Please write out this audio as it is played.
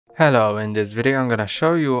Hello, in this video I'm gonna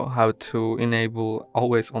show you how to enable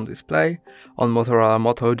always on display on Motorola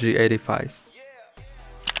Moto G85.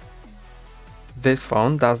 This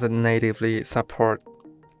phone doesn't natively support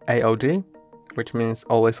AOD, which means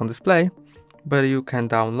always on display, but you can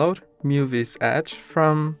download Muviz Edge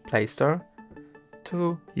from Play Store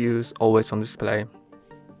to use always on display.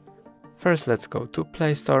 First let's go to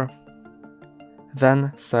Play Store,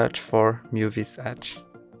 then search for Muviz Edge.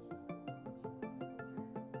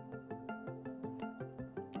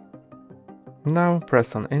 Now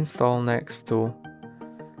press on install next to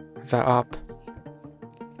the app.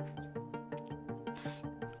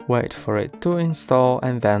 Wait for it to install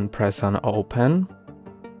and then press on open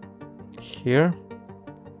here.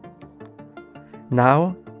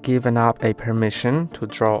 Now give an app a permission to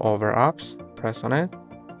draw over apps. Press on it.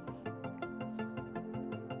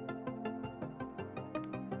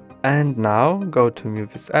 And now go to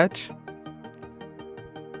Muviz Edge.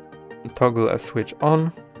 Toggle a switch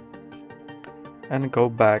on. And go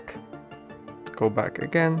back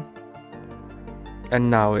again,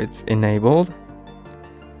 and now it's enabled.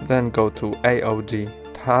 Then go to AOD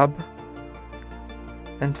tab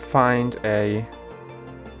and find a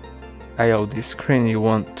AOD screen you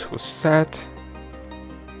want to set.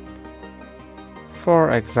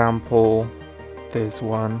 For example, this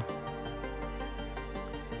one.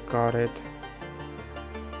 Got it.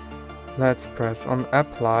 Let's press on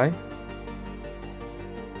apply.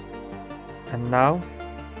 And now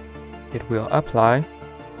it will apply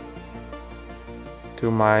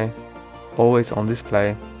to my always on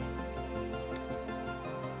display.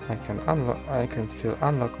 I can still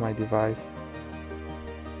unlock my device,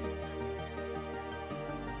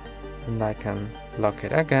 and I can lock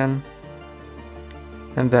it again,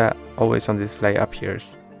 and the always on display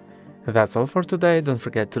appears. That's all for today. Don't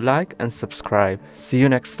forget to like and subscribe. See you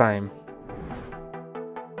next time.